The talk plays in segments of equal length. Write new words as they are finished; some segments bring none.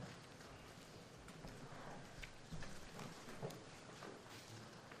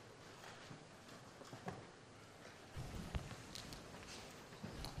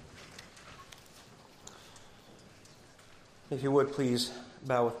If you would, please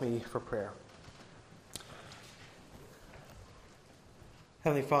bow with me for prayer.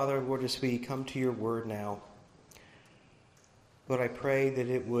 Heavenly Father, Lord, as we come to your word now, Lord, I pray that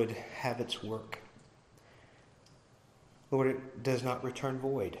it would have its work. Lord, it does not return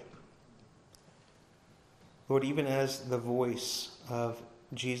void. Lord, even as the voice of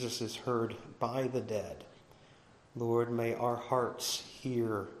Jesus is heard by the dead, Lord, may our hearts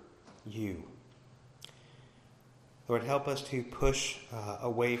hear you. Lord, help us to push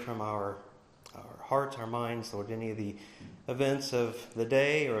away from our hearts, our minds, Lord, any of the events of the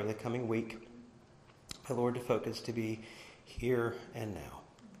day or the coming week. But Lord, to focus to be here and now.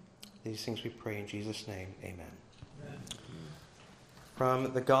 These things we pray in Jesus' name. Amen. Amen.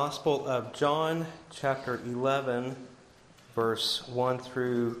 From the Gospel of John, chapter 11, verse 1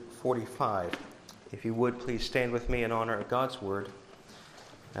 through 45. If you would, please stand with me in honor of God's word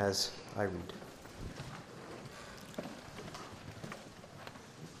as I read.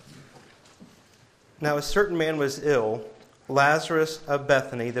 Now a certain man was ill, Lazarus of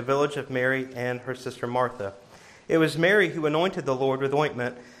Bethany, the village of Mary and her sister Martha. It was Mary who anointed the Lord with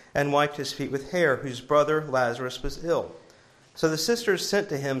ointment and wiped his feet with hair, whose brother Lazarus was ill. So the sisters sent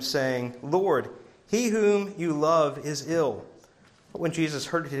to him, saying, Lord, he whom you love is ill. But when Jesus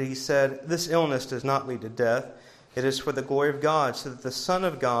heard it, he said, This illness does not lead to death. It is for the glory of God, so that the Son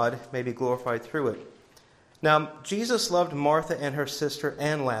of God may be glorified through it. Now Jesus loved Martha and her sister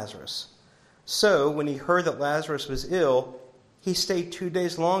and Lazarus. So, when he heard that Lazarus was ill, he stayed 2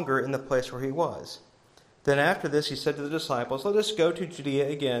 days longer in the place where he was. Then after this he said to the disciples, Let us go to Judea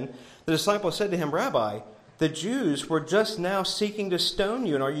again. The disciples said to him, Rabbi, the Jews were just now seeking to stone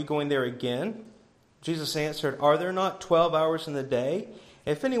you, and are you going there again? Jesus answered, Are there not 12 hours in the day?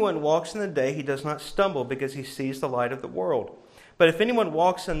 If anyone walks in the day, he does not stumble, because he sees the light of the world. But if anyone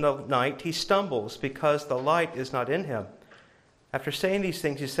walks in the night, he stumbles, because the light is not in him. After saying these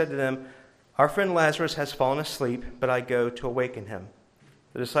things, he said to them, Our friend Lazarus has fallen asleep, but I go to awaken him.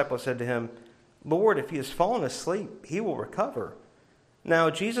 The disciples said to him, Lord, if he has fallen asleep, he will recover.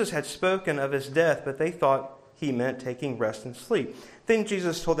 Now Jesus had spoken of his death, but they thought he meant taking rest and sleep. Then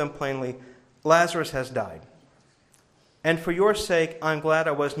Jesus told them plainly, Lazarus has died. And for your sake I am glad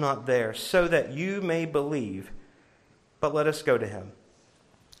I was not there, so that you may believe. But let us go to him.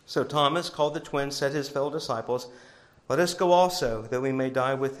 So Thomas, called the twin, said to his fellow disciples, Let us go also, that we may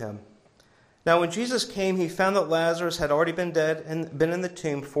die with him. Now when Jesus came, he found that Lazarus had already been dead and been in the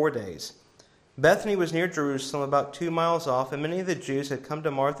tomb 4 days. Bethany was near Jerusalem, about 2 miles off, and many of the Jews had come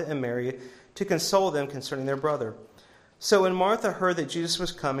to Martha and Mary to console them concerning their brother. So when Martha heard that Jesus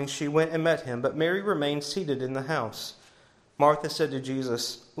was coming, she went and met him, but Mary remained seated in the house. Martha said to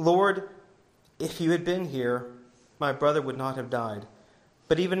Jesus, Lord, if you had been here, my brother would not have died.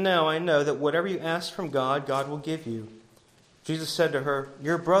 But even now I know that whatever you ask from God, God will give you. Jesus said to her,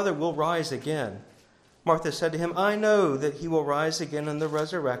 Your brother will rise again. Martha said to him, I know that he will rise again in the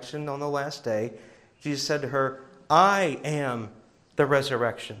resurrection on the last day. Jesus said to her, I am the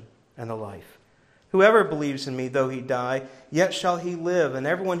resurrection and the life. Whoever believes in me, though he die, yet shall he live, and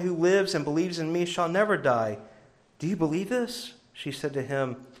everyone who lives and believes in me shall never die. Do you believe this? She said to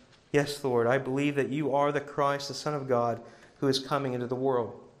him, Yes, Lord, I believe that you are the Christ, the Son of God, who is coming into the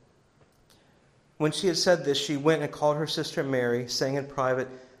world. When she had said this, she went and called her sister Mary, saying in private,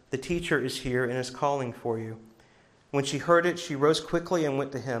 The teacher is here and is calling for you. When she heard it, she rose quickly and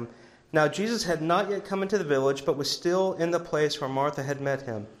went to him. Now Jesus had not yet come into the village, but was still in the place where Martha had met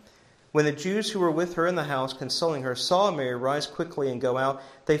him. When the Jews who were with her in the house, consoling her, saw Mary rise quickly and go out,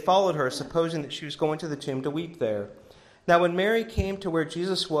 they followed her, supposing that she was going to the tomb to weep there. Now when Mary came to where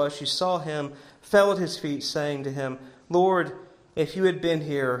Jesus was, she saw him, fell at his feet, saying to him, Lord, if you had been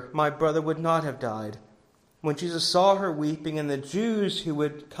here, my brother would not have died. When Jesus saw her weeping, and the Jews who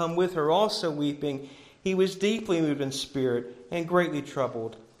would come with her also weeping, he was deeply moved in spirit and greatly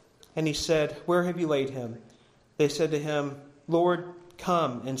troubled. And he said, Where have you laid him? They said to him, Lord,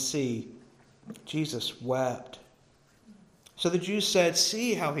 come and see. Jesus wept. So the Jews said,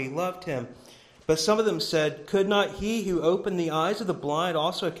 See how he loved him. But some of them said, Could not he who opened the eyes of the blind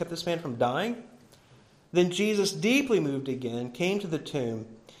also have kept this man from dying? Then Jesus, deeply moved again, came to the tomb.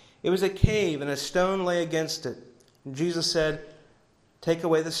 It was a cave, and a stone lay against it. And Jesus said, Take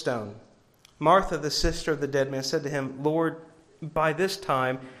away the stone. Martha, the sister of the dead man, said to him, Lord, by this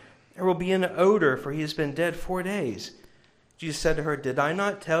time there will be an odor, for he has been dead 4 days. Jesus said to her, Did I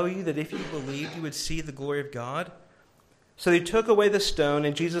not tell you that if you believed, you would see the glory of God? So they took away the stone,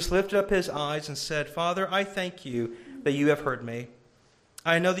 and Jesus lifted up his eyes and said, Father, I thank you that you have heard me.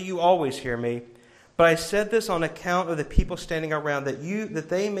 I know that you always hear me. But I said this on account of the people standing around, that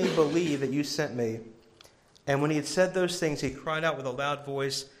they may believe that you sent me. And when he had said those things, he cried out with a loud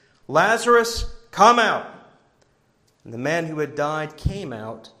voice, "Lazarus, come out!" And the man who had died came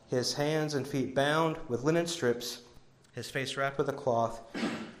out, his hands and feet bound with linen strips, his face wrapped with a cloth.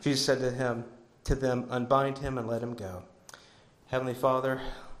 Jesus said to them, "Unbind him and let him go." Heavenly Father,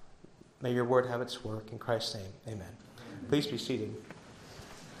 may your word have its work. In Christ's name, amen. Please be seated.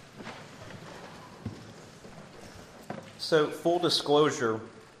 So, full disclosure,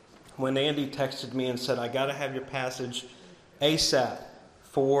 when Andy texted me and said, "I got to have your passage ASAP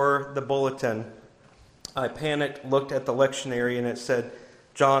for the bulletin," I panicked, looked at the lectionary, and it said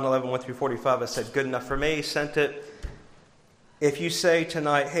John 11:1-45. I said, "Good enough for me," sent it. If you say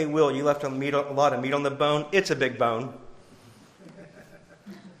tonight, "Hey, Will, you left a lot of meat on the bone," it's a big bone.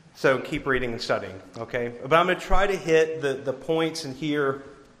 So keep reading and studying, okay? But I'm going to try to hit the points in here.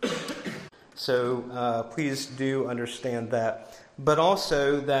 So please do understand that. But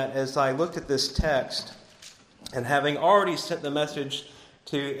also that as I looked at this text, and having already sent the message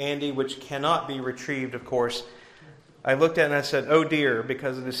to Andy, which cannot be retrieved, of course, I looked at it and I said, "Oh dear,"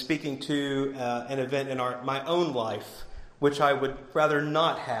 because it is speaking to an event in my own life, which I would rather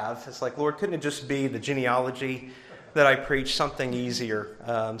not have. It's like, Lord, couldn't it just be the genealogy that I preach, something easier?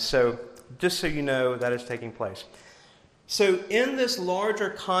 So just so you know, that is taking place. So in this larger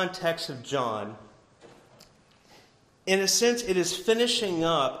context of John, in a sense, it is finishing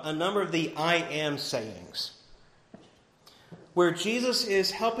up a number of the "I am" sayings, where Jesus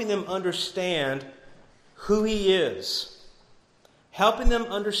is helping them understand who he is, helping them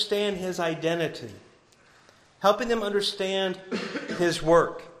understand his identity, helping them understand his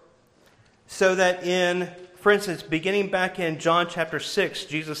work. So that for instance, beginning back in John chapter 6,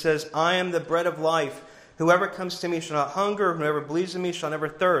 Jesus says, "I am the bread of life. Whoever comes to me shall not hunger. Whoever believes in me shall never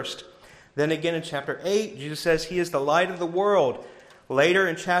thirst." Then again in chapter 8, Jesus says he is the light of the world. Later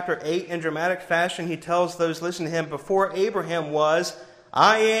in chapter 8, in dramatic fashion, he tells those listening to him, "Before Abraham was,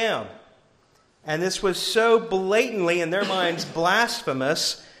 I am." And this was so blatantly, in their minds,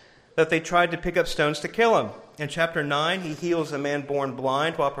 blasphemous that they tried to pick up stones to kill him. In chapter 9, he heals a man born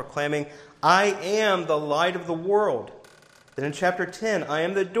blind while proclaiming, "I am the light of the world." Then in chapter 10, "I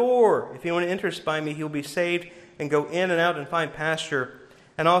am the door. If anyone enters by me, he will be saved and go in and out and find pasture."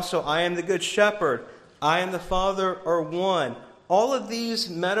 And also, "I am the good shepherd. I and the Father are one." All of these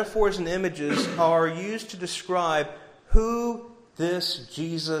metaphors and images are used to describe who this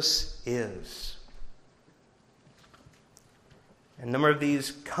Jesus is. A number of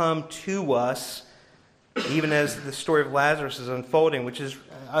these come to us even as the story of Lazarus is unfolding, which is,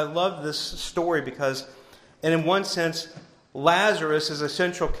 I love this story because, and in one sense, Lazarus is a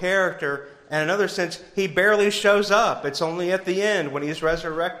central character, and in another sense, he barely shows up. It's only at the end when he's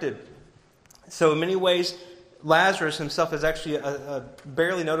resurrected. So in many ways, Lazarus himself is actually a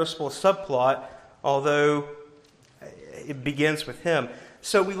barely noticeable subplot, although it begins with him.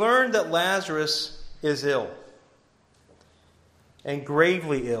 So we learn that Lazarus is ill, and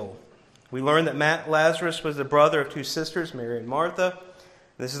gravely ill. We learn that Lazarus was the brother of two sisters, Mary and Martha.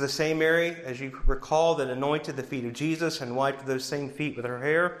 This is the same Mary, as you recall, that anointed the feet of Jesus and wiped those same feet with her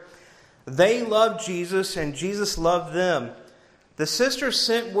hair. They loved Jesus, and Jesus loved them. The sisters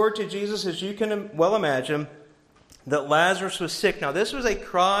sent word to Jesus, as you can well imagine, that Lazarus was sick. Now, this was a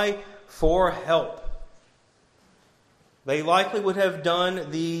cry for help. They likely would have done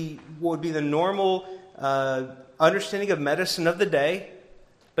what would be the normal understanding of medicine of the day.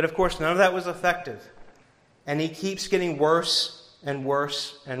 But of course, none of that was effective. And he keeps getting worse and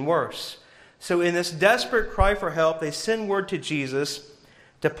worse and worse. So in this desperate cry for help, they send word to Jesus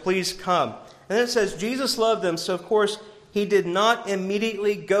to please come. And then it says, Jesus loved them, so of course, he did not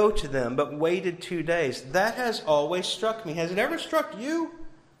immediately go to them, but waited 2 days. That has always struck me. Has it ever struck you?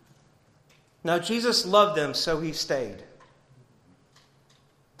 Now, Jesus loved them, so he stayed.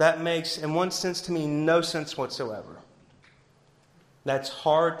 That makes, in one sense to me, no sense whatsoever. That's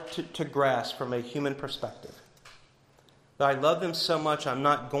hard to grasp from a human perspective. But I love them so much, I'm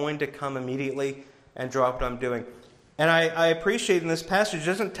not going to come immediately and drop what I'm doing. And I appreciate in this passage, it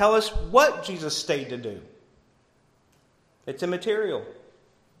doesn't tell us what Jesus stayed to do. It's immaterial.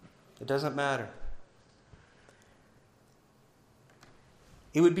 It doesn't matter.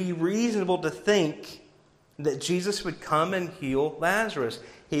 It would be reasonable to think that Jesus would come and heal Lazarus.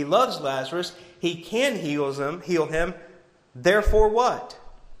 He loves Lazarus. He can heal him. Therefore what?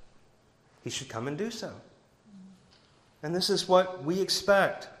 He should come and do so. And this is what we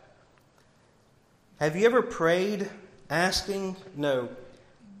expect. Have you ever prayed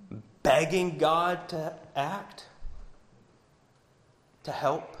begging God to act? To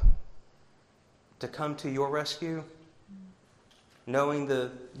help? To come to your rescue? knowing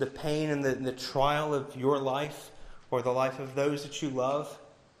the pain and the trial of your life or the life of those that you love?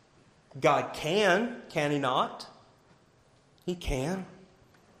 God can He not? He can.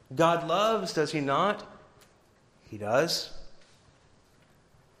 God loves, does He not? He does.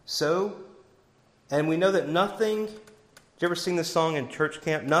 So, and we know that nothing, did you ever sing this song in church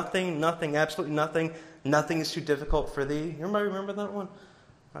camp? Nothing, absolutely nothing is too difficult for thee. Everybody remember that one?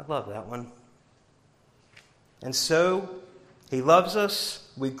 I love that one. And so, He loves us,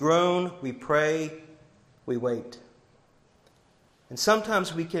 we groan, we pray, we wait. And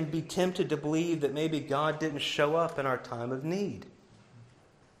sometimes we can be tempted to believe that maybe God didn't show up in our time of need.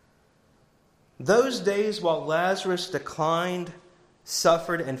 Those days while Lazarus declined,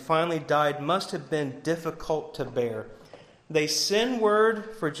 suffered, and finally died must have been difficult to bear. They send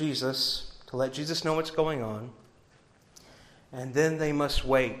word for Jesus to let Jesus know what's going on, and then they must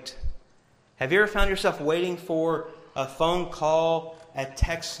wait. Have you ever found yourself waiting for a phone call, a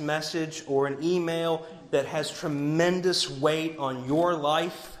text message, or an email that has tremendous weight on your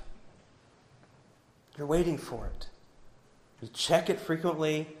life? You're waiting for it. You check it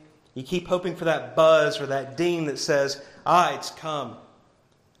frequently. You keep hoping for that buzz or that ding that says, it's come.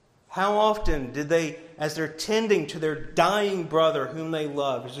 How often did they, as they're tending to their dying brother whom they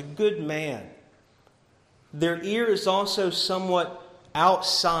love, who's a good man, their ear is also somewhat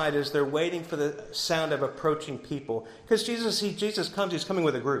outside as they're waiting for the sound of approaching people. Because Jesus comes, He's coming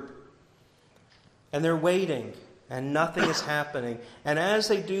with a group. And they're waiting, and nothing is happening. And as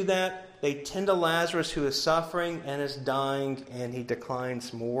they do that, they tend to Lazarus, who is suffering and is dying, and he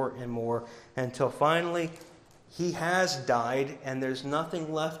declines more and more until finally he has died, and there's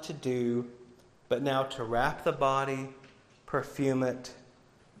nothing left to do but now to wrap the body, perfume it,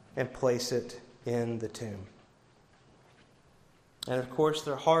 and place it in the tomb. And of course,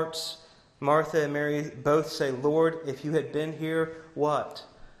 their hearts, Martha and Mary, both say, Lord, if you had been here, what?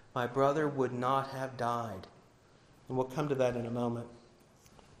 My brother would not have died. And we'll come to that in a moment.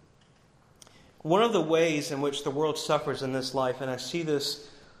 One of the ways in which the world suffers in this life, and I see this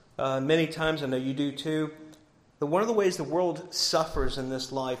many times, I know you do too, but one of the ways the world suffers in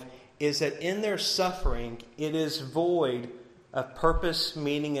this life is that in their suffering, it is void of purpose,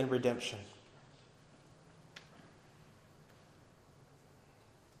 meaning, and redemption.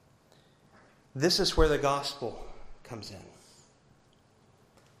 This is where the gospel comes in.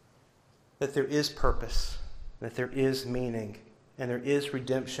 That there is purpose, that there is meaning, and there is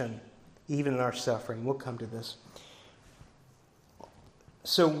redemption, even in our suffering. We'll come to this.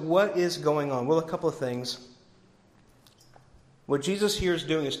 So what is going on? Well, a couple of things. What Jesus here is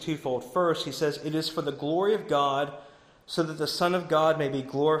doing is twofold. First, He says, it is for the glory of God, so that the Son of God may be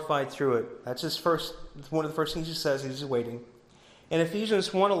glorified through it. That's one of the first things He says. He's waiting. In Ephesians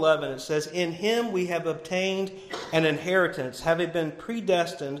 1:11, it says, in Him we have obtained an inheritance, having been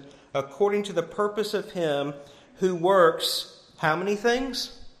predestined according to the purpose of Him who works, how many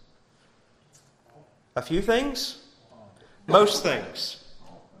things? A few things? Most things.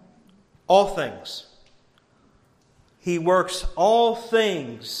 All things. He works all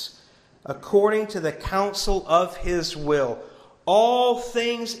things according to the counsel of His will. All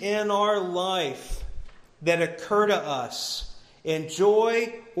things in our life that occur to us, in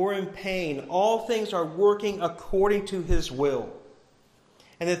joy or in pain, all things are working according to His will.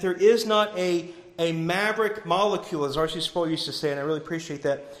 And that there is not a maverick molecule, as R.C. Sproul used to say, and I really appreciate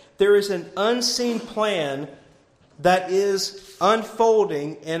that. There is an unseen plan that is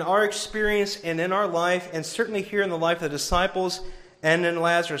unfolding in our experience and in our life, and certainly here in the life of the disciples and in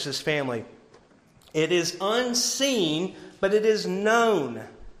Lazarus' family. It is unseen, but it is known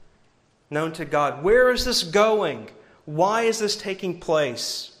to God. Where is this going? Why is this taking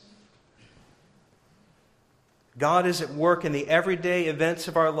place? God is at work in the everyday events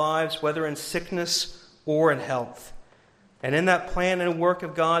of our lives, whether in sickness or in health. And in that plan and work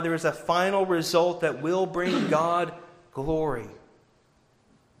of God, there is a final result that will bring God glory.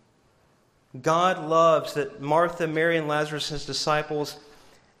 God loves that Martha, Mary, and Lazarus, His disciples,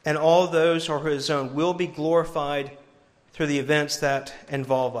 and all those who are His own, will be glorified through the events that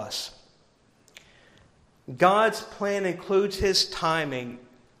involve us. God's plan includes His timing.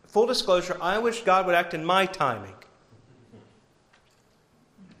 Full disclosure, I wish God would act in my timing.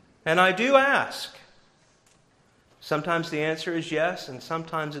 And I do ask. Sometimes the answer is yes, and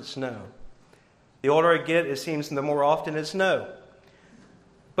sometimes it's no. The older I get, it seems the more often it's no.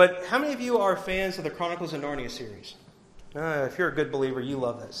 But how many of you are fans of the Chronicles of Narnia series? If you're a good believer, you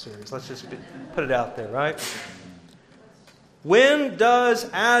love that series. Let's just put it out there, right? When does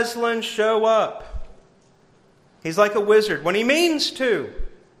Aslan show up? He's like a wizard when he means to.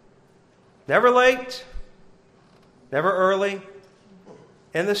 Never late, never early,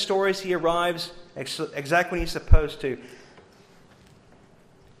 In the stories, he arrives exactly when he's supposed to.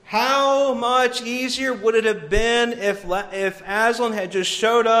 How much easier would it have been if Aslan had just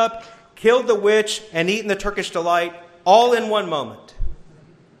showed up, killed the witch, and eaten the Turkish delight all in one moment?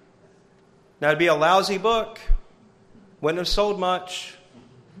 Now, it'd be a lousy book. Wouldn't have sold much.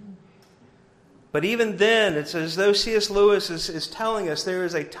 But even then, it's as though C.S. Lewis is telling us there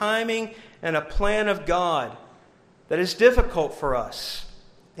is a timing and a plan of God that is difficult for us.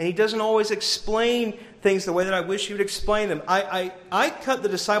 And he doesn't always explain things the way that I wish he would explain them. I cut the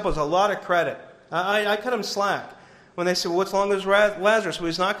disciples a lot of credit. I cut them slack when they said, well, what's wrong with Lazarus? Well,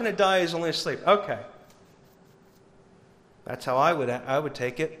 he's not going to die, he's only asleep. Okay. That's how I would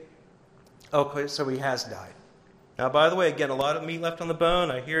take it. Okay, so he has died. Now, by the way, again, a lot of meat left on the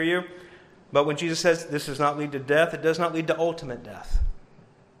bone, I hear you. But when Jesus says this does not lead to death, it does not lead to ultimate death.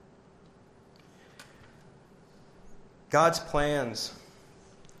 God's plans.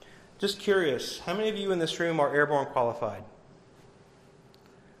 Just curious, how many of you in this room are airborne qualified?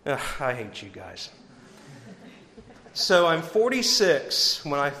 Ugh, I hate you guys. So I'm 46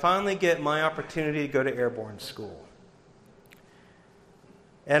 when I finally get my opportunity to go to airborne school.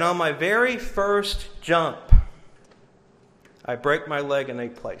 And on my very first jump, I break my leg in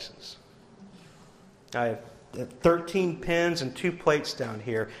 8 places. I have 13 pins and 2 plates down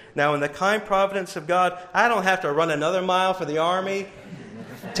here. Now, in the kind providence of God, I don't have to run another mile for the Army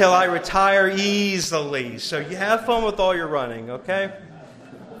till I retire easily. So you have fun with all your running, okay?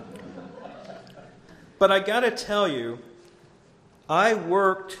 But I got to tell you, I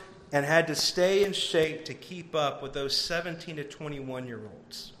worked and had to stay in shape to keep up with those 17 to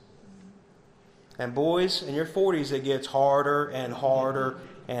 21-year-olds. And boys, in your 40s, it gets harder and harder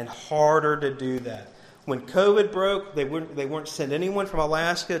and harder to do that. When COVID broke, they weren't sending anyone from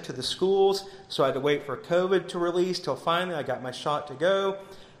Alaska to the schools, so I had to wait for COVID to release till finally I got my shot to go.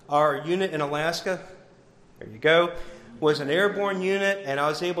 Our unit in Alaska, there you go, was an airborne unit, and I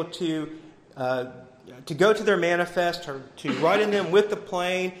was able to go to their manifest, to ride in them with the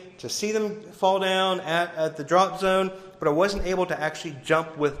plane, to see them fall down at the drop zone, but I wasn't able to actually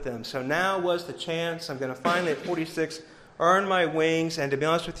jump with them. So now was the chance. I'm going to finally, at 46, earn my wings, and to be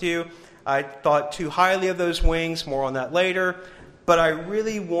honest with you, I thought too highly of those wings, more on that later, but I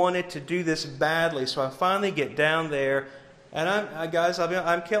really wanted to do this badly, so I finally get down there, and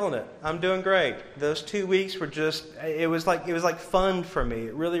I'm killing it. I'm doing great. Those 2 weeks were just, it was like fun for me.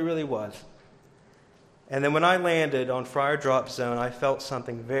 It really, really was. And then when I landed on Friar Drop Zone, I felt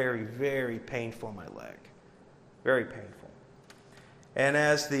something very, very painful in my leg. Very painful. And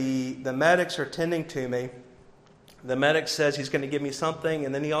as the medics are tending to me, the medic says he's going to give me something,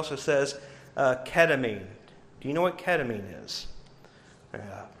 and then he also says ketamine. Do you know what ketamine is?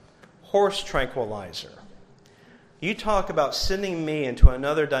 Horse tranquilizer. You talk about sending me into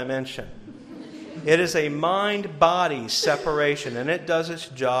another dimension. It is a mind-body separation, and it does its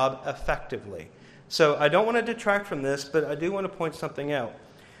job effectively. So I don't want to detract from this, but I do want to point something out.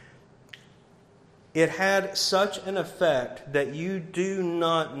 It had such an effect that you do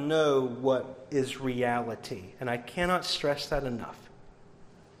not know what is reality. And I cannot stress that enough.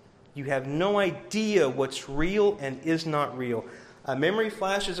 You have no idea what's real and is not real. A memory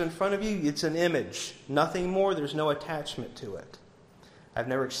flashes in front of you, it's an image. Nothing more, there's no attachment to it. I've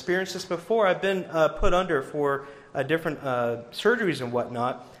never experienced this before. I've been put under for different surgeries and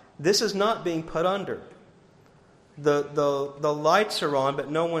whatnot. This is not being put under. The lights are on, but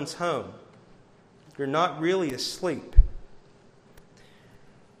no one's home. You're not really asleep.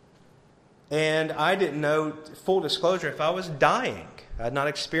 And I didn't know, full disclosure, if I was dying. I had not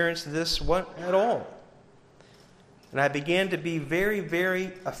experienced this at all. And I began to be very,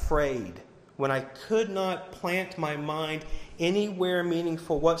 very afraid when I could not plant my mind anywhere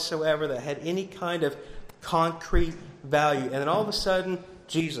meaningful whatsoever that had any kind of concrete value. And then all of a sudden,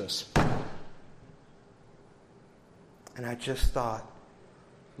 Jesus. And I just thought,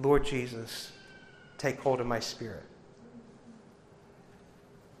 Lord Jesus, take hold of my spirit.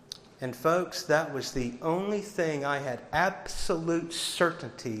 And folks, that was the only thing I had absolute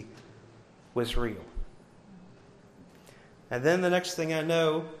certainty was real. And then the next thing I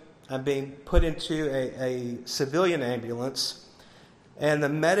know, I'm being put into a civilian ambulance, and the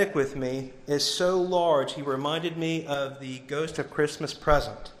medic with me is so large, he reminded me of the Ghost of Christmas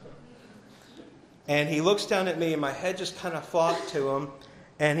Present. And he looks down at me, and my head just kind of flopped to him,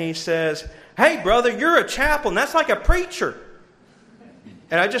 and he says, "Hey, brother, you're a chaplain. That's like a preacher."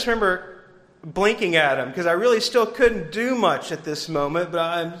 And I just remember blinking at him because I really still couldn't do much at this moment, but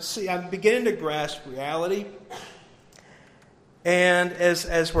I'm beginning to grasp reality. And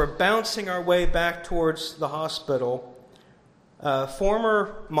as we're bouncing our way back towards the hospital,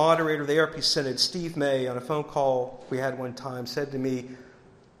 Former moderator of the ARP Synod, Steve May, on a phone call we had one time, said to me,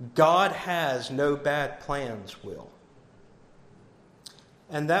 "God has no bad plans, Will."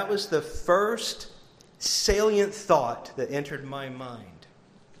 And that was the first salient thought that entered my mind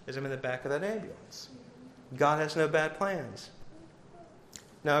as I'm in the back of that ambulance. God has no bad plans.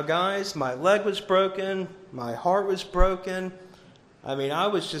 Now, guys, my leg was broken. My heart was broken. I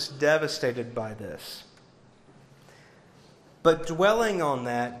was just devastated by this. But dwelling on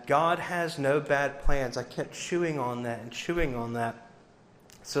that, God has no bad plans. I kept chewing on that and chewing on that.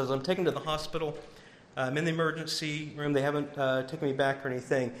 So as I'm taken to the hospital, I'm in the emergency room. They haven't taken me back or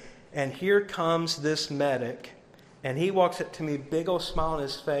anything. And here comes this medic. And he walks up to me, big old smile on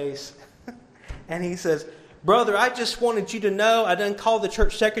his face. And he says, "Brother, I just wanted you to know I done called the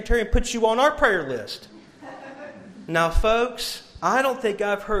church secretary and put you on our prayer list." Now, folks, I don't think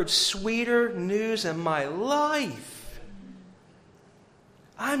I've heard sweeter news in my life.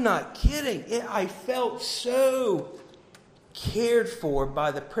 I'm not kidding. I felt so cared for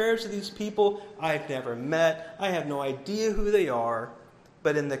by the prayers of these people I've never met. I have no idea who they are.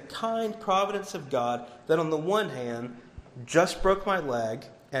 But in the kind providence of God, that on the one hand just broke my leg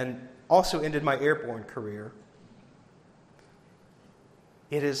and also ended my airborne career,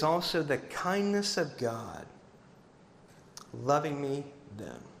 it is also the kindness of God loving me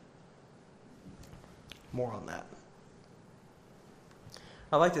then. More on that.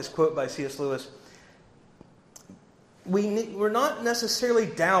 I like this quote by C.S. Lewis. We're not necessarily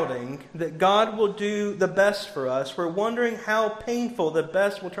doubting that God will do the best for us. We're wondering how painful the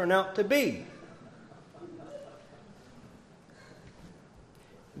best will turn out to be.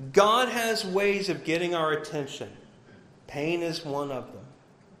 God has ways of getting our attention. Pain is one of them.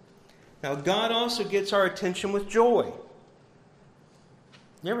 Now, God also gets our attention with joy.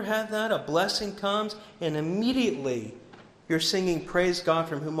 You ever had that? A blessing comes and immediately you're singing, "Praise God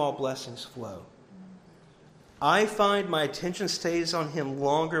from whom all blessings flow." I find my attention stays on Him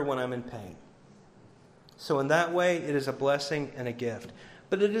longer when I'm in pain. So in that way, it is a blessing and a gift.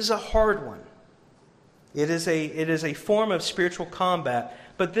 But it is a hard one. It is a form of spiritual combat.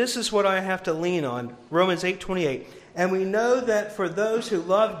 But this is what I have to lean on. Romans 8:28. "And we know that for those who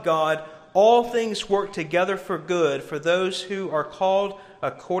love God, all things work together for good, for those who are called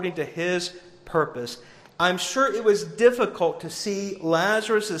according to His purpose." I'm sure it was difficult to see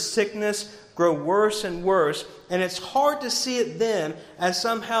Lazarus' sickness grow worse and worse, and it's hard to see it then as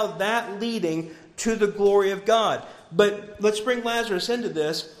somehow that leading to the glory of God. But let's bring Lazarus into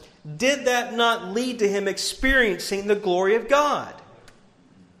this. Did that not lead to him experiencing the glory of God?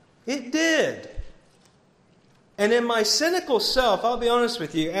 It did. And in my cynical self, I'll be honest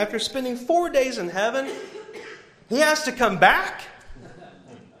with you, after spending 4 days in heaven, he has to come back?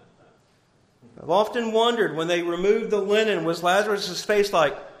 I've often wondered, when they removed the linen, was Lazarus' face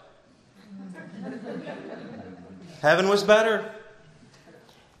like, heaven was better?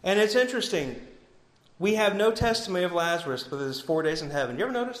 And it's interesting. We have no testimony of Lazarus with his 4 days in heaven. You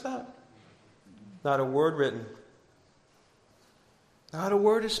ever notice that? Not a word written. Not a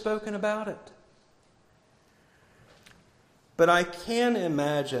word is spoken about it. But I can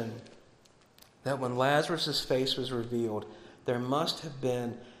imagine that when Lazarus' face was revealed, there must have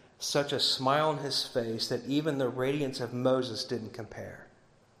been such a smile on his face that even the radiance of Moses didn't compare.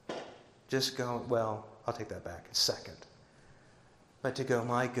 Just go, well, I'll take that back a second. But to go,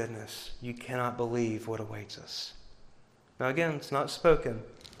 my goodness, you cannot believe what awaits us. Now again, it's not spoken.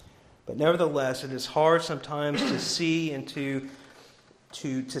 But nevertheless, it is hard sometimes to see and to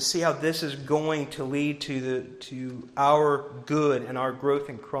see how this is going to lead to our good and our growth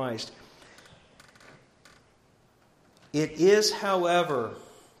in Christ. It is, however,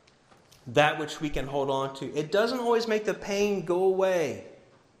 that which we can hold on to. It doesn't always make the pain go away.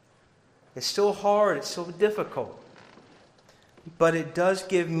 It's still hard. It's still difficult. But it does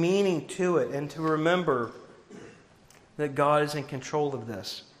give meaning to it, and to remember that God is in control of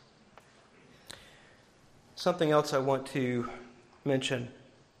this. Something else I want to mention.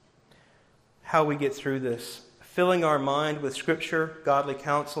 How we get through this. Filling our mind with Scripture, godly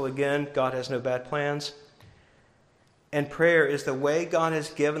counsel. Again, God has no bad plans. And prayer is the way God has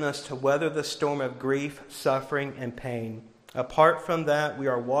given us to weather the storm of grief, suffering, and pain. Apart from that, we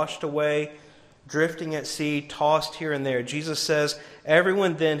are washed away, drifting at sea, tossed here and there. Jesus says,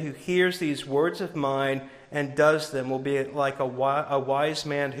 "Everyone then who hears these words of mine and does them will be like a wise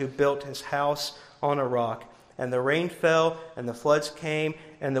man who built his house on a rock. And the rain fell, and the floods came,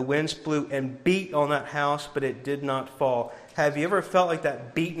 and the winds blew and beat on that house, but it did not fall." Have you ever felt like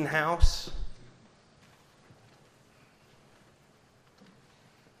that beaten house?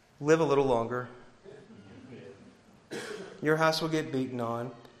 Live a little longer. your house will get beaten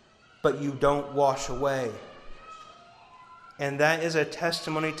on, but you don't wash away. And that is a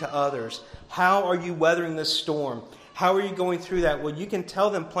testimony to others. How are you weathering this storm? How are you going through that? Well, you can tell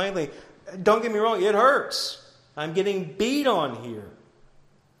them plainly, don't get me wrong, it hurts. I'm getting beat on here.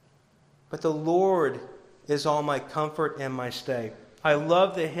 But the Lord is all my comfort and my stay. I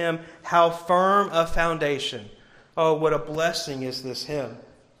love the hymn, How Firm a Foundation. Oh, what a blessing is this hymn.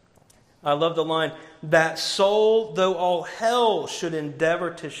 I love the line, that soul, though all hell should endeavor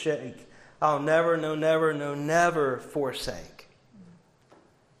to shake, I'll never, no, never, no, never forsake.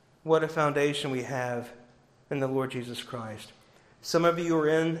 What a foundation we have in the Lord Jesus Christ. Some of you are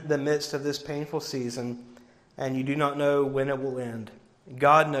in the midst of this painful season, and you do not know when it will end.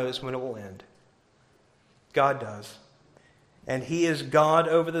 God knows when it will end. God does. And He is God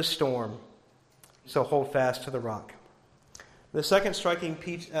over the storm. So hold fast to the rock. The second striking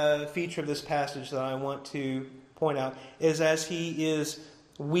feature of this passage that I want to point out is as He is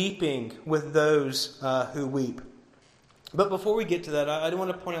weeping with those who weep. But before we get to that, I do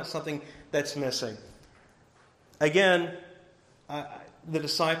want to point out something that's missing. Again, the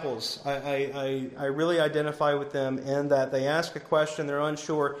disciples, I really identify with them in that they ask a question, they're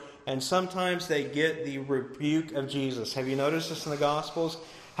unsure, and sometimes they get the rebuke of Jesus. Have you noticed this in the Gospels?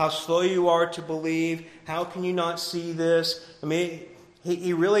 How slow you are to believe. How can you not see this? I mean,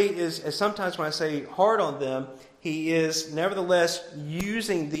 he really is, sometimes when I say hard on them, He is nevertheless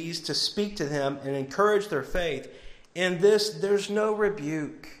using these to speak to them and encourage their faith. In this, there's no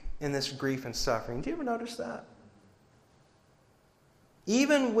rebuke in this grief and suffering. Do you ever notice that?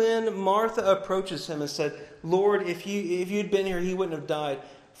 Even when Martha approaches Him and said, Lord, if you'd been here, he wouldn't have died.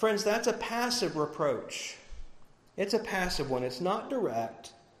 Friends, that's a passive reproach. It's a passive one. It's not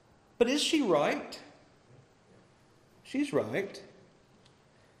direct. But is she right? She's right.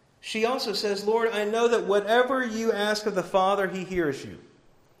 She also says, Lord, I know that whatever you ask of the Father, He hears you.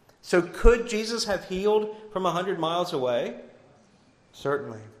 So could Jesus have healed from 100 miles away?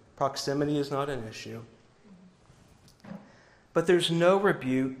 Certainly. Proximity is not an issue. But there's no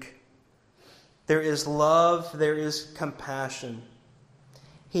rebuke. There is love. There is compassion.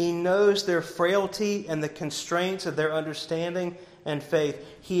 He knows their frailty and the constraints of their understanding and faith.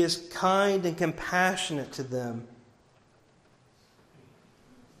 He is kind and compassionate to them.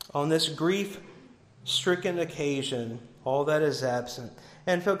 On this grief-stricken occasion, all that is absent.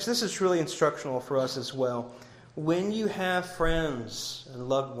 And folks, this is really instructional for us as well. When you have friends and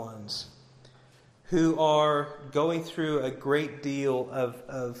loved ones who are going through a great deal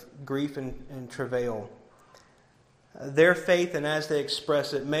of grief and travail, their faith, and as they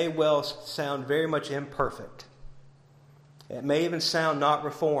express it, may well sound very much imperfect. It may even sound not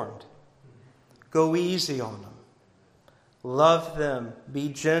reformed. Go easy on them. Love them. Be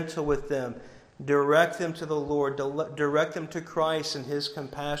gentle with them. Direct them to the Lord. Direct them to Christ and His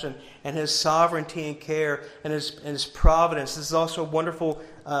compassion and His sovereignty and care and His providence. This is also a wonderful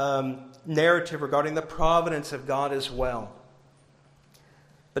narrative regarding the providence of God as well.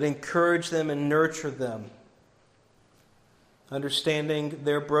 But encourage them and nurture them, understanding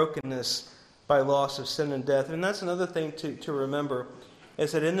their brokenness by loss of sin and death. And that's another thing to remember,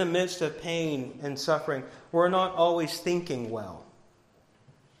 is that in the midst of pain and suffering, we're not always thinking well.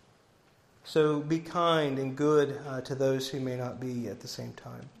 So be kind and good to those who may not be at the same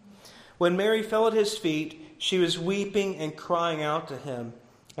time. When Mary fell at His feet, she was weeping and crying out to Him.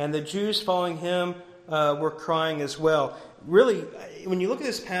 And the Jews following Him were crying as well. Really, when you look at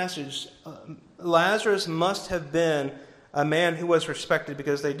this passage, Lazarus must have been a man who was respected,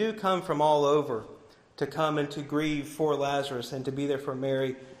 because they do come from all over to come and to grieve for Lazarus and to be there for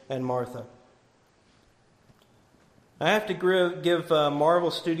Mary and Martha. I have to give Marvel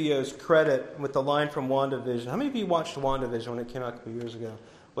Studios credit with the line from WandaVision. How many of you watched WandaVision when it came out a couple years ago?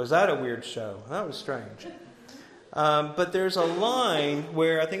 Was that a weird show? That was strange. But there's a line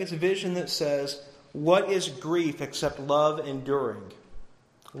where I think it's a vision that says, what is grief except love enduring?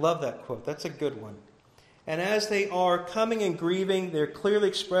 Love that quote. That's a good one. And as they are coming and grieving, they're clearly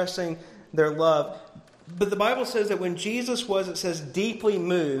expressing their love. But the Bible says that when Jesus was, it says, deeply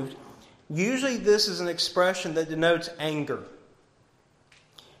moved, usually this is an expression that denotes anger.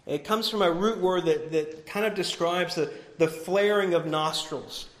 It comes from a root word that kind of describes the flaring of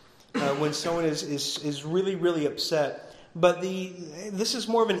nostrils when someone is really, really upset. But this is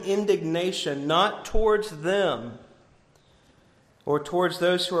more of an indignation, not towards them or towards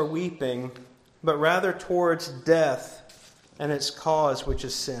those who are weeping, but rather towards death and its cause, which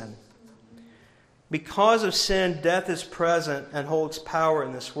is sin. Because of sin, death is present and holds power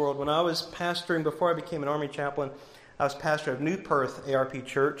in this world. When I was pastoring, before I became an Army chaplain, I was pastor of New Perth ARP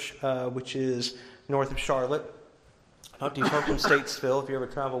Church, which is north of Charlotte. not too far from Statesville if you ever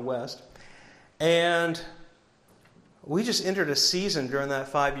travel west. And we just entered a season during that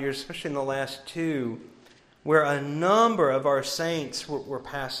 5 years, especially in the last 2, where a number of our saints were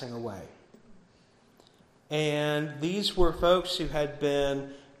passing away. And these were folks who had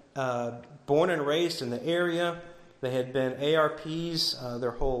been born and raised in the area. They had been ARPs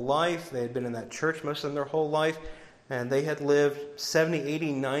their whole life. They had been in that church most of them their whole life. And they had lived 70,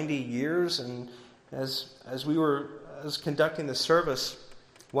 80, 90 years. And as we were conducting the service,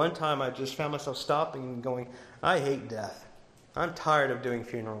 one time I just found myself stopping and going, I hate death. I'm tired of doing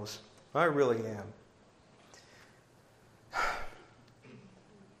funerals. I really am.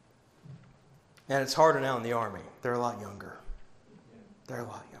 And it's harder now in the Army. They're a lot younger. They're a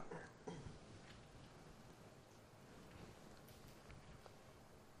lot younger.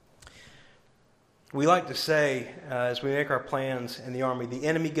 We like to say, as we make our plans in the Army, the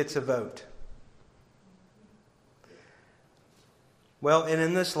enemy gets a vote. Well, and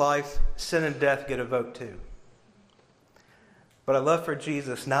in this life, sin and death get a vote too. But I love for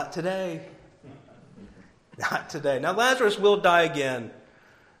Jesus, not today. Not today. Now, Lazarus will die again.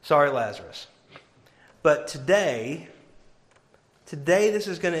 Sorry, Lazarus. But today this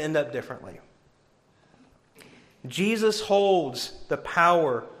is going to end up differently. Jesus holds the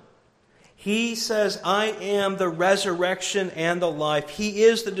power. He says, I am the resurrection and the life. He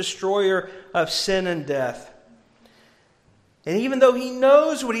is the destroyer of sin and death. And even though he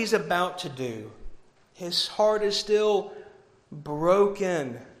knows what he's about to do, his heart is still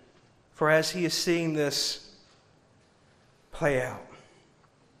broken for as he is seeing this play out.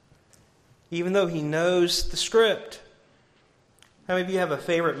 Even though he knows the script. How many of you have a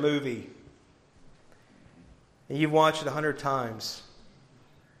favorite movie? And you've watched it 100 times.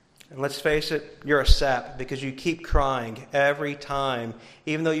 And let's face it, you're a sap because you keep crying every time.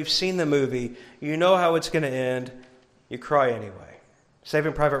 Even though you've seen the movie, you know how it's going to end, you cry anyway.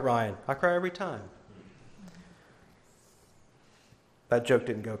 Saving Private Ryan. I cry every time. That joke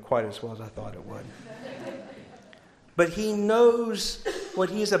didn't go quite as well as I thought it would. But he knows what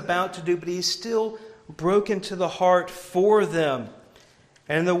he's about to do, but he's still broken to the heart for them.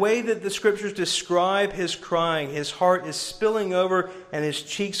 And the way that the Scriptures describe his crying, his heart is spilling over and his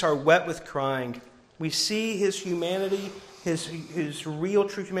cheeks are wet with crying. We see his humanity, his real,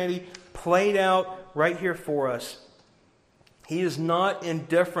 true humanity played out right here for us. He is not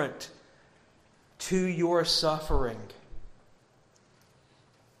indifferent to your suffering.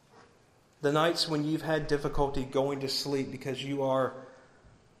 The nights when you've had difficulty going to sleep because you are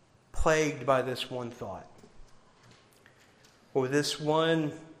plagued by this one thought. Or this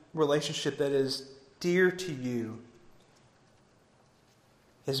one relationship that is dear to you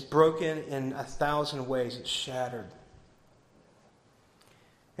is broken in 1,000 ways. It's shattered.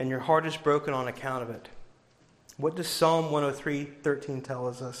 And your heart is broken on account of it. What does Psalm 103:13 tell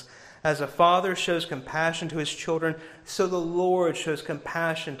us? As a father shows compassion to his children, so the Lord shows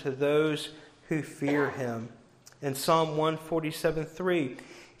compassion to those who fear him. In Psalm 147:3,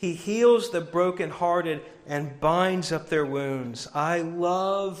 he heals the brokenhearted and binds up their wounds. I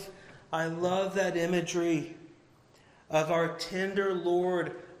love that imagery of our tender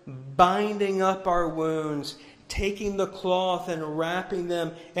Lord binding up our wounds, taking the cloth and wrapping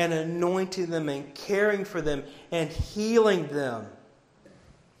them and anointing them and caring for them and healing them.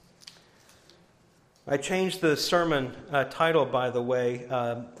 I changed the sermon title, by the way,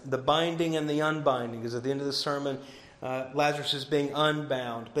 The Binding and the Unbinding, because at the end of the sermon, Lazarus is being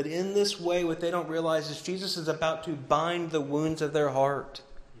unbound. But in this way, what they don't realize is Jesus is about to bind the wounds of their heart.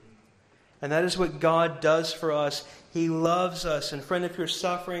 And that is what God does for us. He loves us. And friend, if you're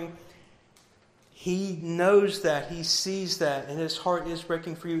suffering, He knows that. He sees that. And His heart is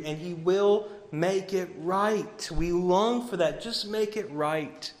breaking for you. And He will make it right. We long for that. Just make it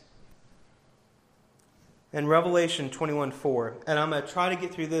right. In Revelation 21:4, and I'm going to try to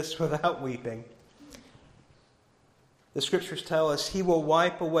get through this without weeping. The Scriptures tell us, He will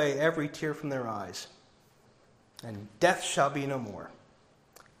wipe away every tear from their eyes, and death shall be no more.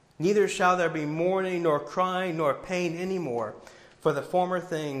 Neither shall there be mourning, nor crying, nor pain any more, for the former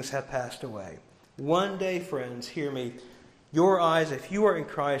things have passed away. One day, friends, hear me, your eyes, if you are in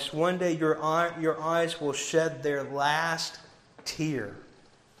Christ, one day your eyes will shed their last tear.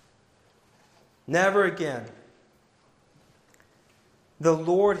 Never again. The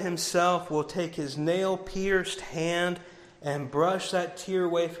Lord Himself will take His nail-pierced hand and brush that tear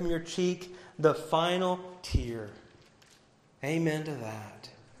away from your cheek, the final tear. Amen to that.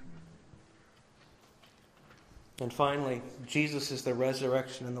 And finally, Jesus is the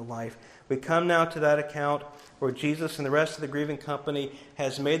resurrection and the life. We come now to that account where Jesus and the rest of the grieving company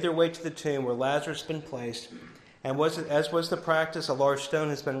has made their way to the tomb where Lazarus has been placed. And as was the practice, a large stone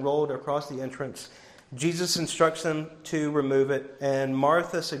has been rolled across the entrance. Jesus instructs them to remove it, and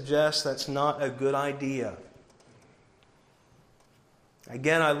Martha suggests that's not a good idea.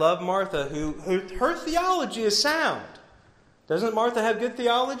 Again, I love Martha, who her theology is sound. Doesn't Martha have good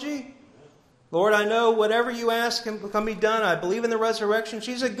theology? Lord, I know whatever you ask can be done. I believe in the resurrection.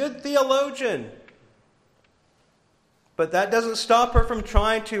 She's a good theologian. But that doesn't stop her from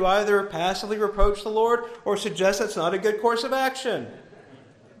trying to either passively reproach the Lord or suggest that's not a good course of action.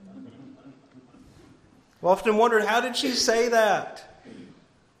 I've often wondered, how did she say that?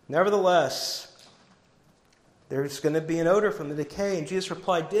 Nevertheless, there's going to be an odor from the decay. And Jesus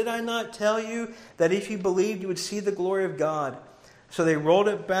replied, did I not tell you that if you believed, you would see the glory of God? So they rolled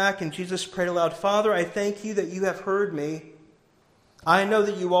it back, and Jesus prayed aloud, Father, I thank you that you have heard me. I know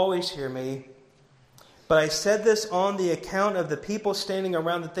that you always hear me. But I said this on the account of the people standing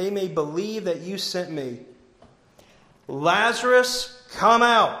around, that they may believe that you sent me. Lazarus, come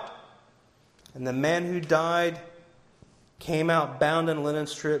out. And the man who died came out bound in linen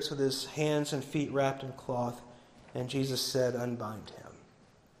strips with his hands and feet wrapped in cloth. And Jesus said, unbind him.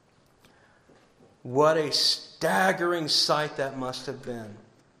 What a staggering sight that must have been.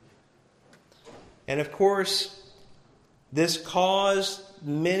 And of course, this caused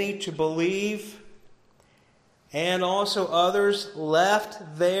many to believe, and also others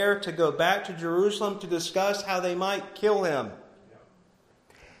left there to go back to Jerusalem to discuss how they might kill him.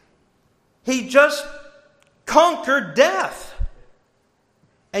 He just conquered death.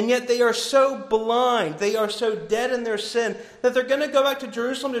 And yet they are so blind, they are so dead in their sin, that they're going to go back to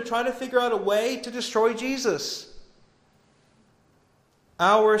Jerusalem to try to figure out a way to destroy Jesus.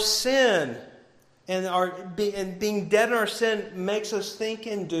 Our sin and being dead in our sin makes us think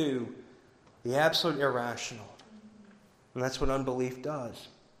and do the absolute irrational. And that's what unbelief does.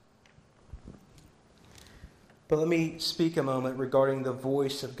 But let me speak a moment regarding the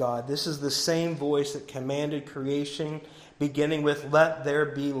voice of God. This is the same voice that commanded creation, beginning with, let there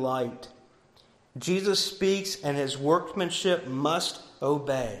be light. Jesus speaks, and his workmanship must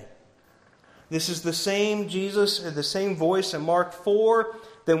obey. This is the same Jesus, the same voice in Mark 4,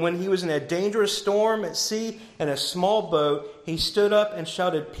 that when he was in a dangerous storm at sea in a small boat, he stood up and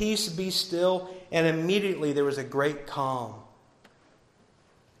shouted, peace, be still, and immediately there was a great calm.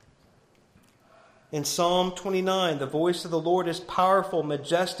 In Psalm 29, the voice of the Lord is powerful,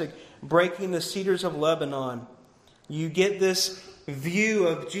 majestic, breaking the cedars of Lebanon. You get this view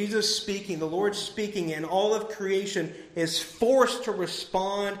of Jesus speaking, the Lord speaking, and all of creation is forced to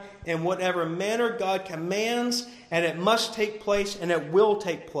respond in whatever manner God commands, and it must take place, and it will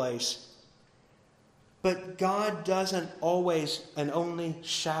take place. But God doesn't always and only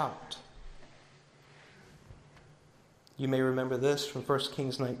shout. You may remember this from 1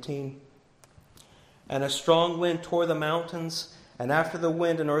 Kings 19. And a strong wind tore the mountains, and after the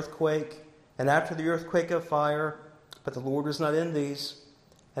wind an earthquake, and after the earthquake a fire, but the Lord was not in these.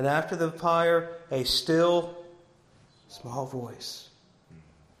 And after the fire a still, small voice.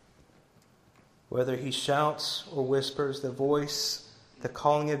 Whether he shouts or whispers, the voice, the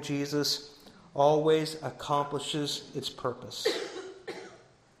calling of Jesus, always accomplishes its purpose.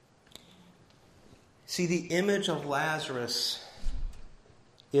 See, the image of Lazarus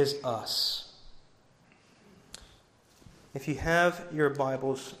is us. If you have your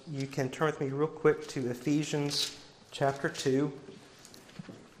Bibles, you can turn with me real quick to Ephesians chapter 2,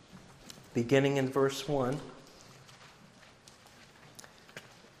 beginning in verse 1.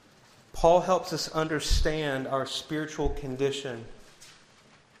 Paul helps us understand our spiritual condition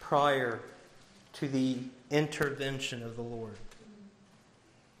prior to the intervention of the Lord.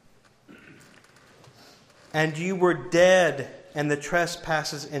 And you were dead in the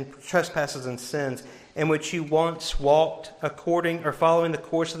trespasses and sins, in which you once walked according or following the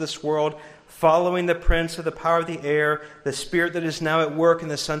course of this world, following the prince of the power of the air, the spirit that is now at work in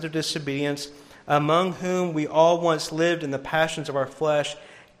the sons of disobedience, among whom we all once lived in the passions of our flesh,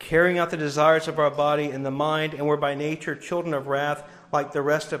 carrying out the desires of our body and the mind, and were by nature children of wrath like the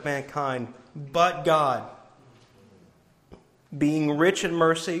rest of mankind. But God, being rich in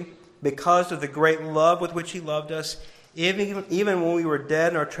mercy, because of the great love with which he loved us, even when we were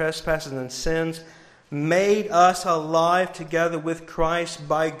dead in our trespasses and sins, made us alive together with Christ.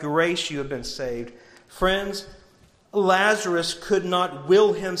 By grace you have been saved. Friends, Lazarus could not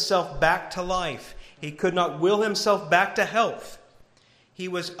will himself back to life. He could not will himself back to health. He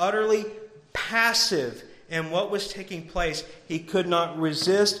was utterly passive in what was taking place. He could not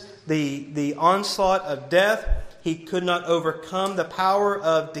resist the onslaught of death. He could not overcome the power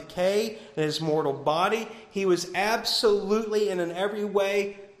of decay in his mortal body. He was absolutely and in every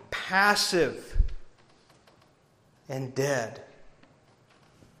way passive. and dead.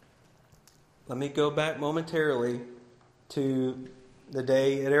 Let me go back momentarily to the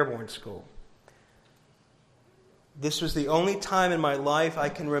day at Airborne School. This was the only time in my life I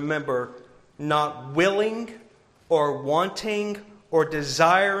can remember not willing or wanting or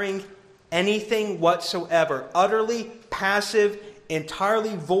desiring anything whatsoever. Utterly passive,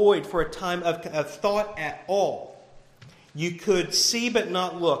 entirely void for a time of thought at all. You could see but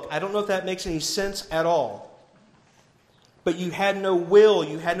not look. I don't know if that makes any sense at all. But you had no will,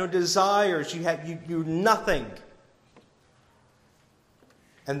 you had no desires, you were nothing.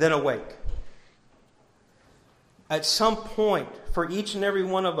 And then awake. At some point, for each and every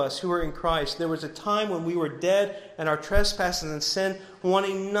one of us who are in Christ, there was a time when we were dead in our trespasses and sin,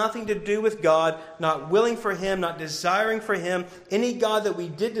 wanting nothing to do with God, not willing for Him, not desiring for Him. Any God that we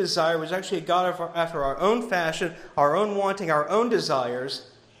did desire was actually a God after our own fashion, our own wanting, our own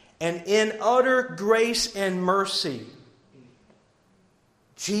desires. And in utter grace and mercy,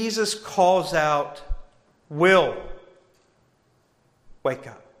 Jesus calls out, Will, wake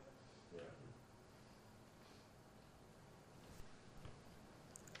up.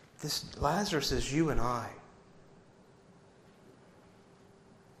 This Lazarus is you and I.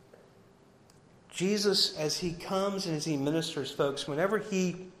 Jesus, as He comes and as He ministers, folks, when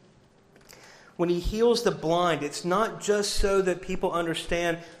He heals the blind, it's not just so that people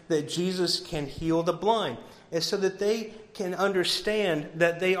understand that Jesus can heal the blind. It's so that they can understand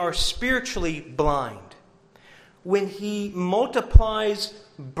that they are spiritually blind. When He multiplies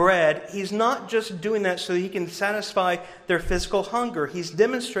bread, He's not just doing that so that He can satisfy their physical hunger. He's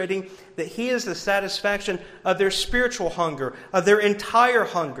demonstrating that He is the satisfaction of their spiritual hunger, of their entire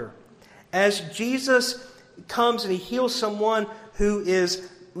hunger. As Jesus comes and He heals someone who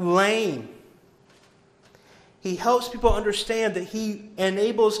is lame, He helps people understand that He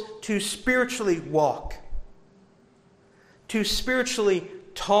enables to spiritually walk, to spiritually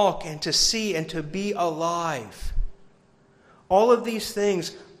talk and to see and to be alive. All of these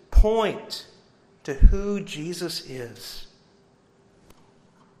things point to who Jesus is.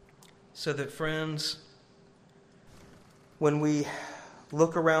 So that, friends, when we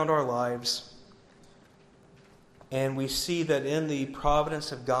look around our lives and we see that in the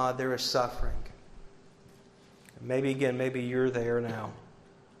providence of God there is suffering, maybe you're there now,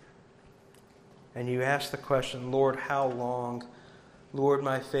 and you ask the question, Lord, how long? Lord,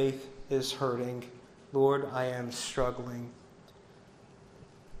 my faith is hurting. Lord, I am struggling.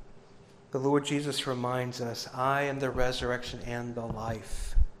 The Lord Jesus reminds us, I am the resurrection and the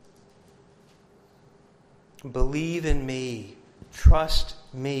life. Believe in me. Trust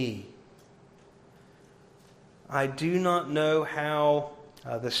me. I do not know how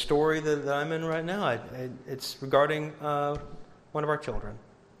the story that I'm in right now, it's regarding one of our children.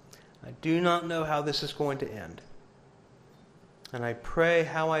 I do not know how this is going to end. And I pray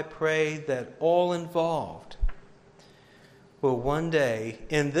that all involved will one day,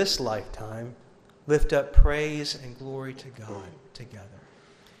 in this lifetime, lift up praise and glory to God together.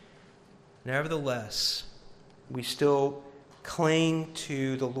 Nevertheless, we still cling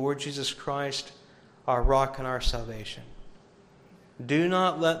to the Lord Jesus Christ, our rock and our salvation. Do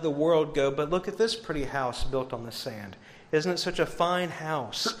not let the world go, but look at this pretty house built on the sand. Isn't it such a fine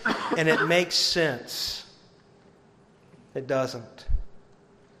house? And it makes sense. It doesn't.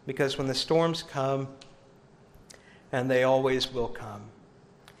 Because when the storms come, and they always will come,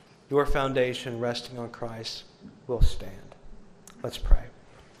 your foundation resting on Christ will stand. Let's pray.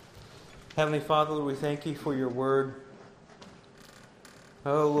 Heavenly Father, Lord, we thank You for Your word.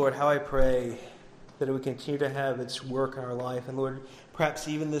 Oh, Lord, how I pray that it would continue to have its work in our life. And Lord, perhaps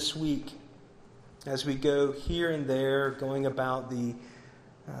even this week, as we go here and there, going about the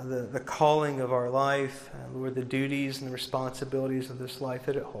calling of our life, Lord, the duties and the responsibilities of this life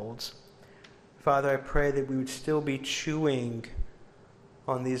that it holds. Father, I pray that we would still be chewing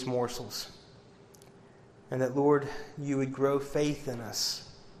on these morsels. And that, Lord, You would grow faith in us.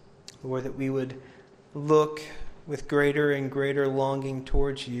 Lord, that we would look with greater and greater longing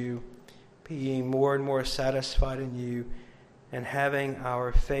towards You, being more and more satisfied in You, and having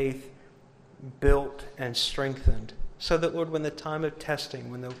our faith built and strengthened. So that, Lord, when the time of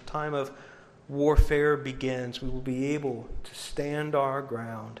testing, when the time of warfare begins, we will be able to stand our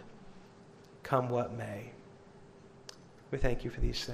ground, come what may. We thank You for these things.